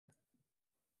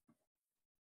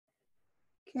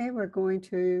Okay, we're going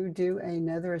to do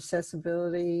another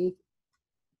accessibility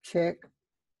check.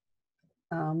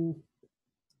 When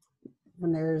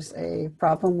there's a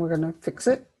problem, we're going to fix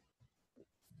it.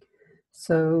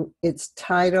 So it's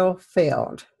title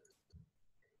failed.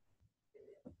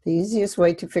 The easiest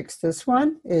way to fix this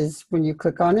one is when you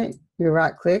click on it, you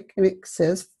right click and it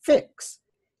says fix.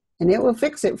 And it will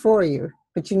fix it for you,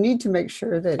 but you need to make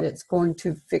sure that it's going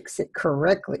to fix it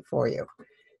correctly for you.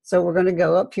 So we're going to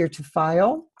go up here to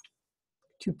File,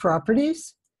 to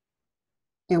Properties.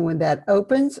 And when that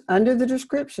opens, under the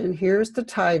description, here's the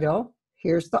title,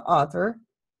 here's the author,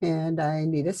 and I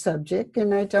need a subject,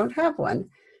 and I don't have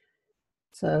one.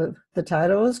 So the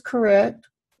title is correct,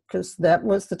 because that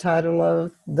was the title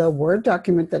of the Word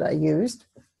document that I used.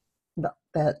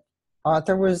 That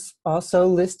author was also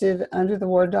listed under the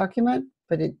Word document,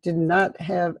 but it did not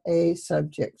have a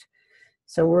subject.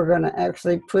 So we're going to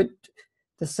actually put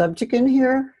the subject in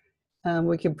here.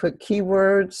 We can put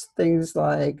keywords, things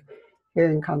like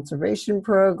Hearing Conservation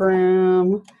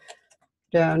Program.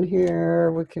 Down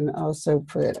here, we can also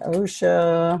put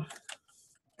OSHA.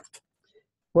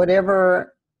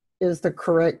 Whatever is the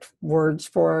correct words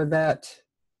for that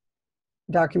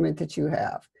document that you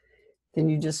have. Then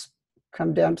you just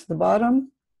come down to the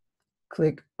bottom,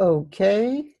 click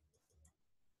OK.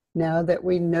 Now that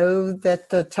we know that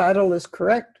the title is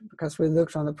correct, because we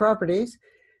looked on the properties,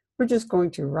 we're just going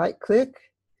to right-click,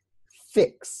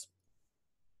 Fix.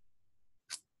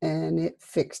 And it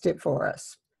fixed it for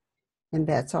us. And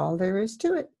that's all there is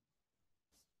to it.